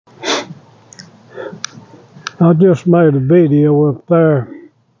I just made a video up there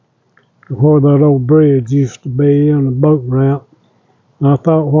where that old bridge used to be and the boat ramp. And I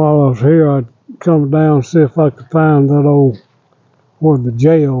thought while I was here I'd come down and see if I could find that old where the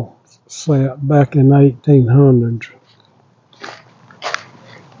jail sat back in the 1800s.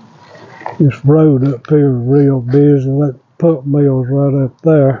 This road up here is real busy. That pulp mill's right up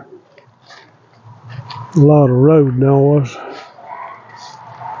there. A lot of road noise.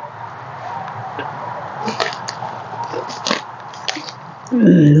 I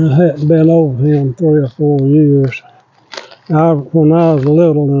hadn't been over here in 3 or 4 years. When I was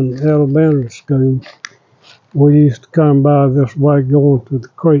little in elementary school, we used to come by this way going to the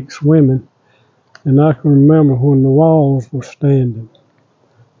creek swimming, and I can remember when the walls were standing.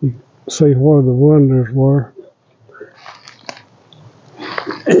 You could see where the windows were.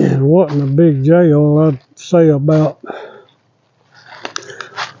 It wasn't a big jail. I'd say about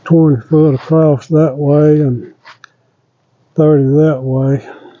 20 foot across that way and 30 that way.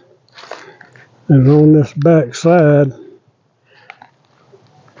 And on this back side,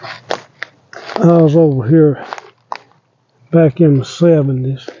 I was over here back in the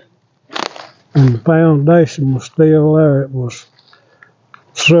 70s, and the foundation was still there. It was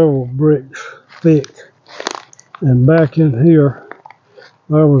several bricks thick. And back in here,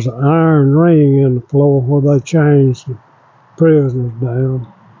 there was an iron ring in the floor where they changed the prisoners down.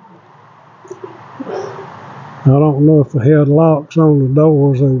 I don't know if they had locks on the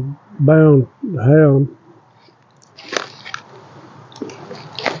doors. They bound to have them.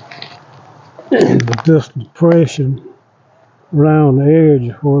 But this depression around the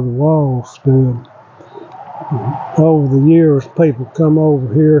edge where the wall stood. Over the years, people come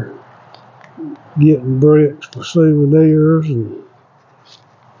over here getting bricks for souvenirs, and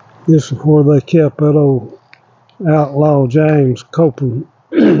this is where they kept that old outlaw James Copeland.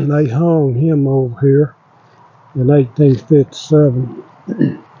 They hung him over here in 1857.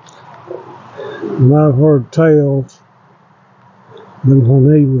 And I've heard tales that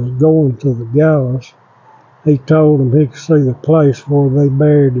when he was going to the gallows, he told them he could see the place where they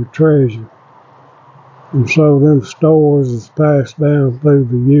buried their treasure. And so them stories is passed down through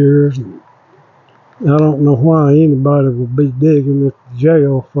the years. And I don't know why anybody would be digging at the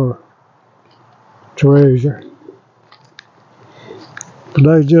jail for treasure. But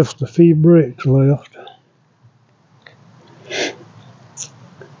there's just a few bricks left.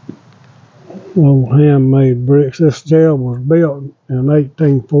 Old handmade bricks. This jail was built in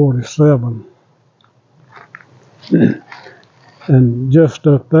 1847. And just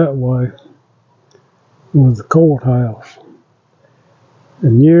up that way was the courthouse.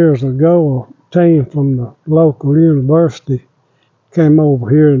 And years ago, a team from the local university came over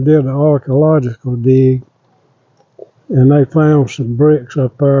here and did an archaeological dig. And they found some bricks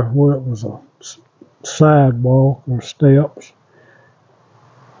up there where it was a sidewalk or steps.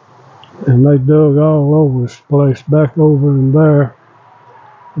 And they dug all over this place. Back over in there,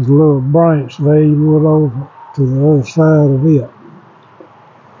 there's a little branch they even went over to the other side of it.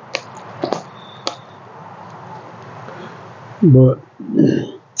 But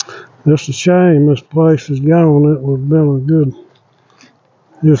it's a shame this place is gone. It would have been a good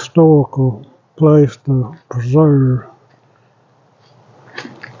historical place to preserve.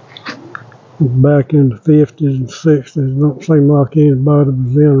 Back in the 50s and 60s, don't seem like anybody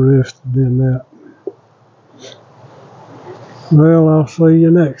was interested in that. Well, I'll see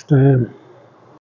you next time.